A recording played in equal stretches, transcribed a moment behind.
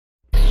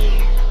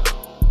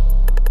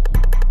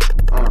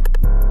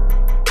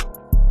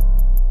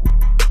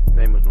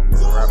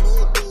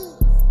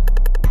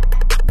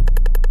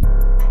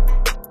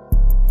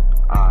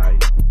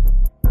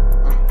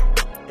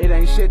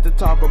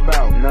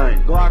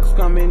posts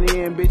coming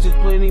in, bitches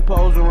plenty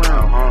poles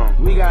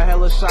around. We got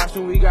hella shots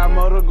and we got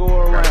more to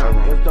go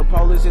around. If the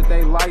police hit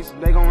they lights,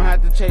 they gon'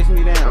 have to chase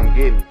me down. Come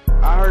get me.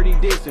 I heard he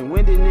dissing.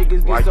 When did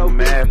niggas get so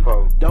mad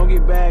for? Don't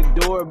get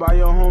backdoored by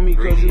your homie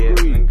cause you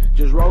greedy.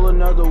 Just roll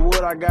another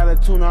wood, I gotta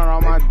tune out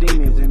all my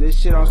demons. And this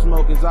shit I'm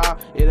smoking's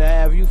out, it'll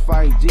have you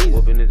fight Jesus.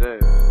 Whooping his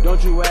ass.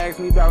 Don't you ask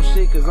me about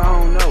shit cause I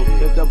don't know.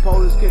 If the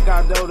police kick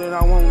out though, then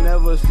I won't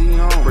never see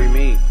home. Free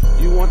me.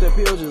 You want the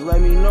pill, just let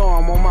me know,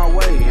 I'm on my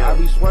way. I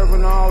be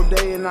swerving all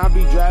day and I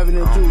be driving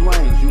in 2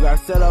 lanes. You got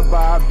set up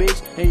by a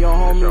bitch and your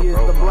homie is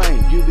to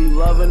blame. You be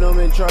loving them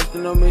and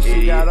trusting them and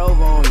she got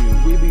over on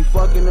you. We be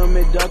fucking them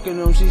and ducking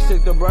them, she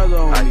sick the brother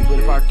on me. But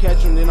if I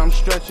catch them, then I'm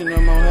stretching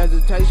them, no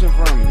hesitation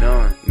from me.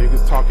 None.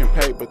 Niggas talking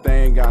paper, but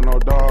they ain't got no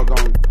dog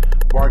on me.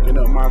 Barking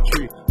up my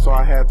tree, so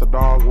I had the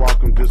dog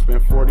walk him. Just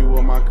spent 40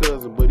 with my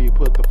cousin, but he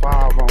put the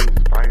 5 on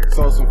me.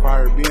 So some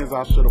fire beans,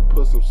 I should've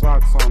put some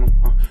socks on him.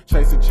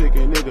 Chasing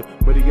chicken nigga,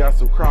 but he got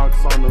some Crocs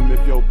on him.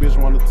 If your bitch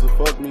wanted to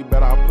fuck me,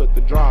 bet I put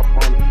the drop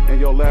on him.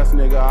 And your last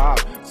nigga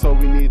out, so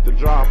we need the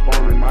drop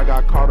on him. I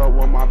got caught up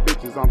with my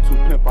bitches, I'm too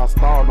pimp, I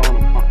stalled on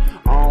him.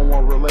 I don't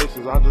want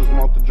relations, I just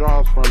want the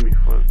draws from me.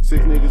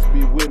 6 niggas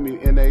be with me,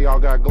 and they all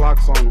got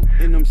Glocks on them.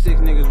 And them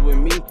 6 niggas with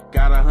me,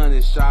 got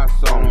 100 shots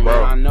on them.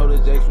 And I know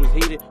this X was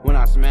heated when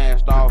I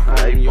smashed off on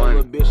him. Your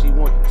little bitch, she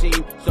want the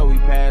team, so we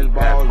passed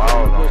balls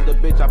on. Push the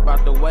bitch up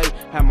out the way,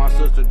 had my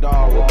sister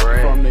dog walk.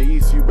 From the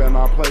east, you better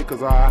not play,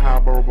 cause I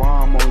have a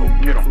bomb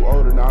on you. You too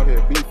old and out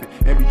here beefing,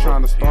 and be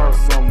trying to start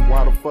something.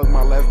 Why the fuck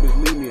my last bitch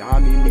leave me? I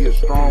need me a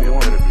strong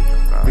woman.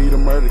 Beat a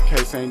murder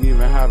case, ain't even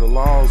had the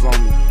laws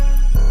on me.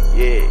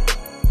 Yeah.